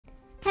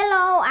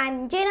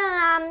I'm Jana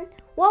Lam.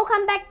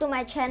 Welcome back to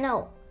my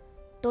channel.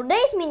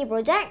 Today's mini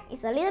project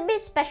is a little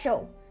bit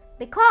special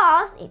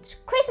because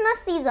it's Christmas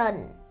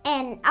season,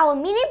 and our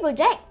mini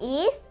project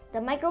is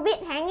the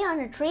micro:bit hanging on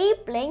a tree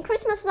playing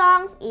Christmas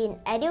songs in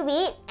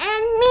EDU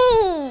and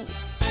me.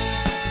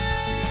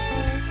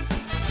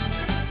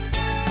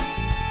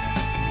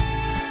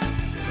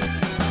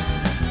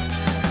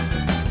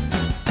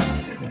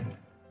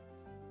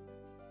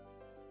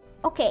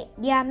 Okay,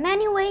 there are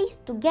many ways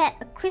to get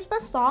a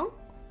Christmas song.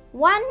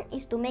 One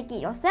is to make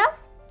it yourself.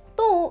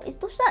 Two is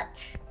to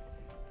search.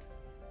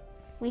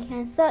 We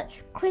can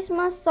search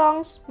Christmas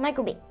songs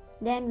micro:bit.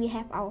 Then we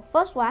have our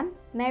first one,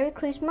 Merry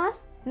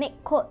Christmas, make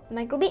code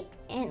micro:bit.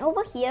 And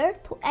over here,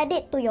 to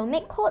edit to your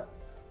make code,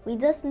 we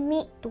just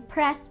need to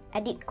press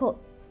edit code.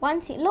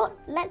 Once it loads,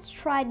 let's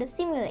try the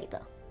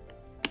simulator.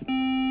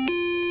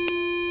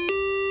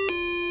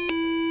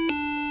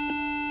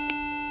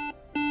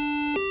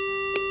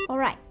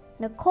 Alright.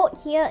 The code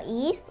here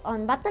is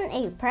on button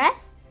A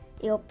press,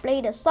 it will play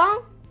the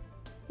song.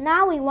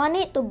 Now we want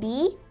it to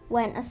be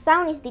when a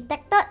sound is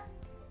detected,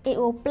 it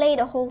will play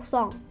the whole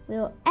song.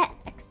 We'll add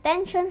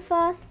extension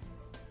first.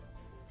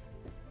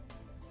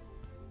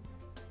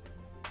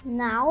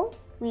 Now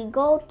we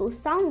go to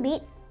sound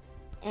bit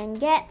and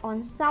get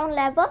on sound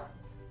level.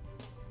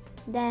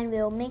 Then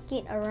we'll make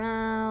it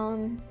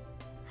around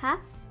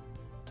half.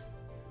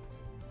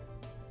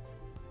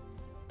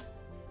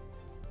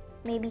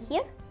 Maybe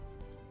here.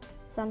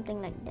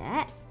 Something like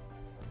that.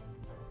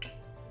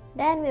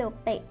 Then we'll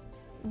paste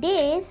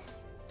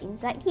this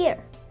inside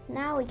here.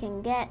 Now we can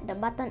get the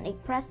button A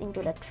pressed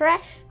into the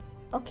trash.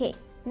 Okay,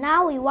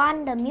 now we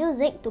want the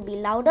music to be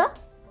louder.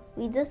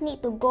 We just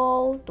need to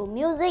go to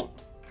music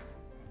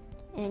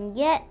and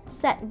get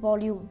set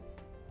volume.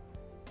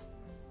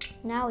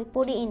 Now we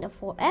put it in the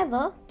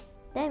forever.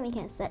 Then we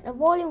can set the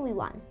volume we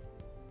want.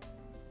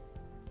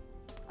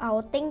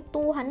 Our thing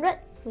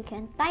 200, we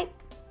can type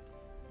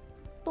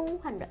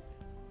 200.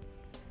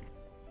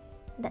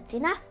 That's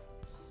enough.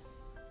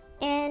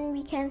 And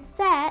we can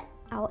set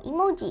our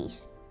emojis.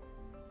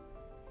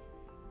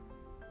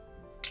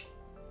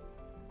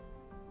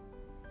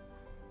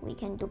 We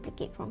can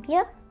duplicate from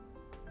here.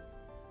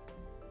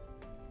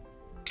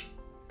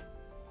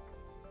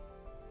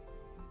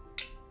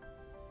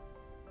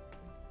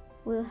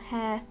 We'll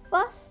have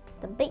first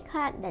the big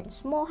heart, then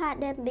small heart,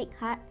 then big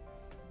heart,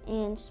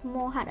 and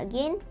small heart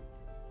again.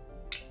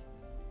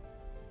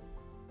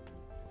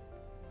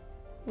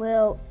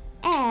 We'll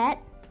add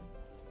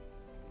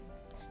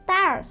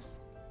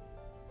stars.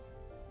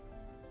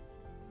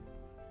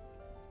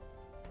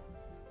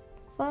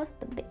 First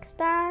the big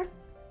star,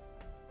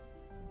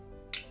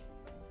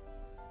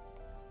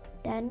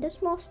 then the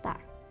small star.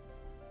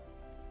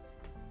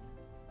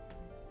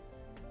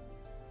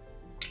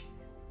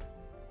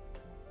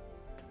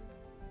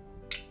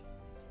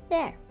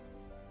 There.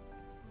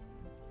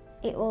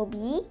 It will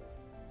be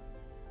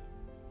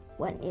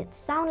when it's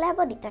sound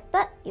level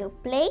detected, it will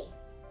play.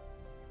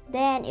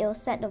 Then it will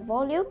set the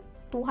volume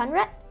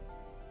 200.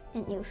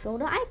 And it'll show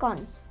the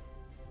icons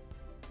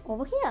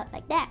over here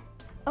like that.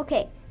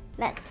 Okay,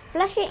 let's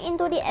flash it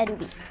into the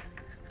EDU.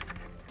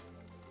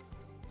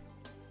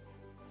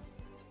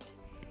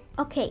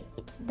 Okay,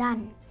 it's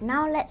done.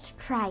 Now let's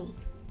try.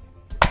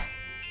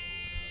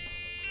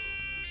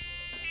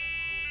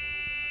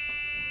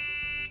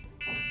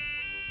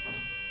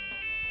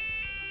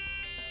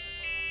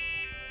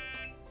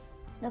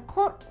 The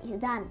code is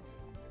done,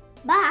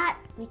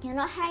 but we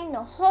cannot hang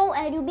the whole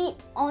EDU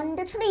on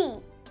the tree.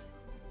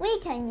 We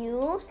can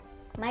use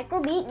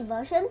micro:bit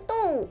version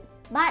 2,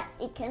 but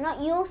it cannot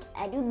use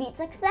EDU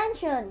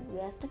extension. We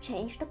have to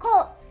change the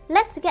code.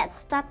 Let's get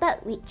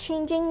started with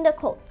changing the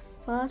codes.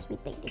 First, we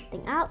take this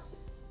thing out.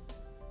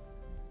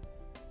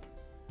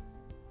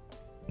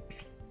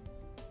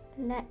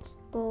 Let's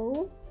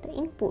go the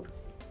input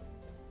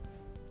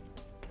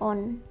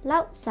on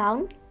loud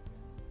sound.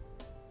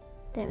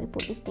 Then we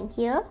put this thing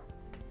here.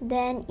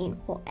 Then in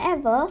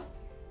forever,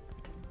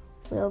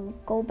 we'll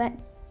go back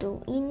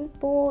to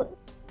input.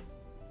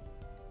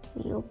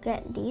 We'll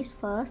get this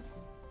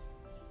first.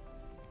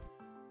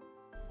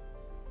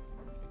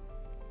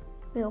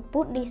 We'll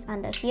put this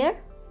under here,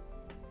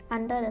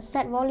 under the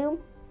set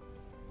volume.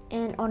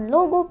 And on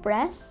logo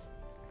press,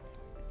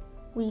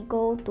 we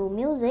go to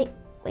music.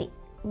 Wait,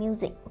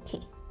 music,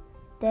 okay.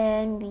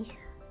 Then we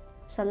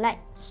select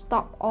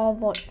stop all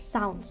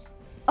sounds.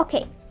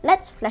 Okay,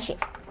 let's flash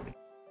it.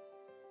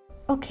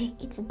 Okay,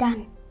 it's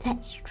done.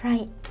 Let's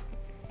try it.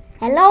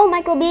 Hello,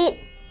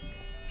 micro:bit.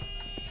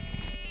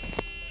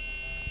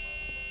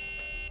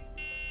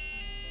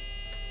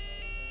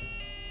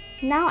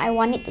 Now I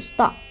want it to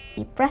stop.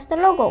 We press the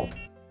logo.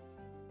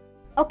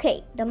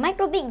 Okay, the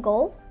micro:bit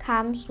Go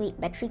comes with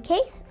battery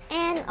case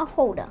and a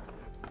holder.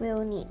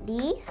 We'll need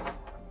these.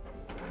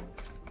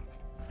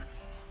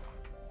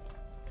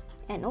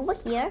 And over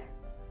here,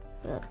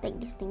 we'll take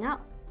this thing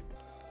out.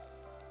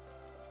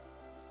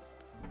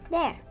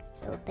 There,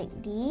 we'll take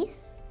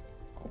these,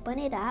 open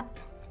it up.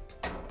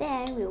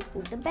 Then we'll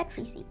put the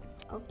battery seat.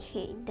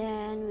 Okay,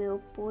 then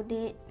we'll put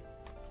it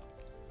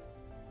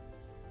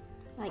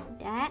like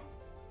that.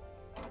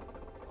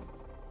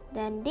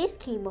 Then this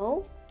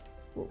cable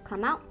will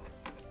come out.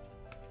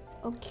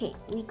 Okay,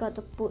 we got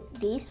to put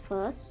this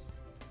first.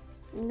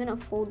 I'm gonna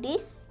fold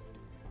this.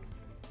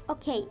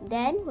 Okay,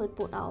 then we'll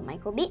put our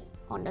microbit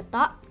on the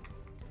top.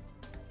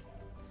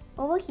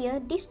 Over here,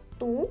 this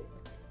tool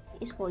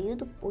is for you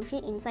to push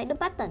it inside the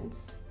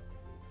buttons.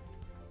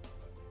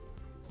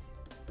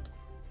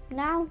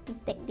 Now we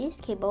take this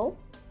cable,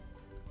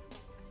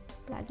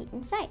 plug it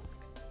inside.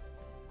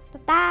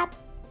 Ta-da!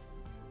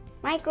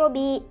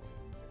 Microbit,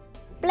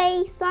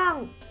 play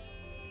song.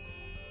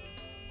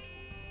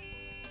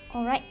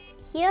 Alright,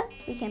 here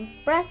we can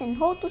press and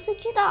hold to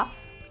switch it off.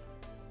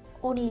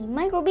 Only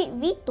Microbit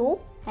V2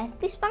 has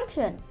this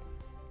function.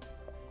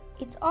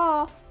 It's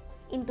off.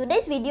 In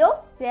today's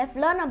video, we have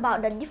learned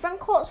about the different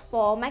codes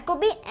for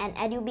Microbit and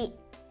EDU.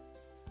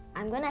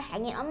 I'm gonna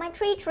hang it on my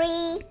tree.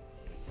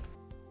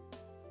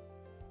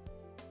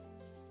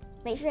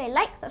 Make sure you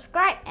like,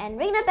 subscribe, and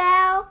ring the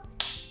bell.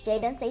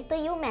 Jaden says to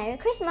you Merry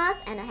Christmas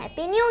and a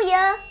Happy New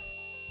Year.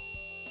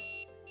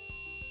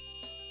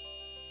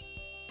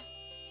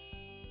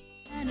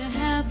 And a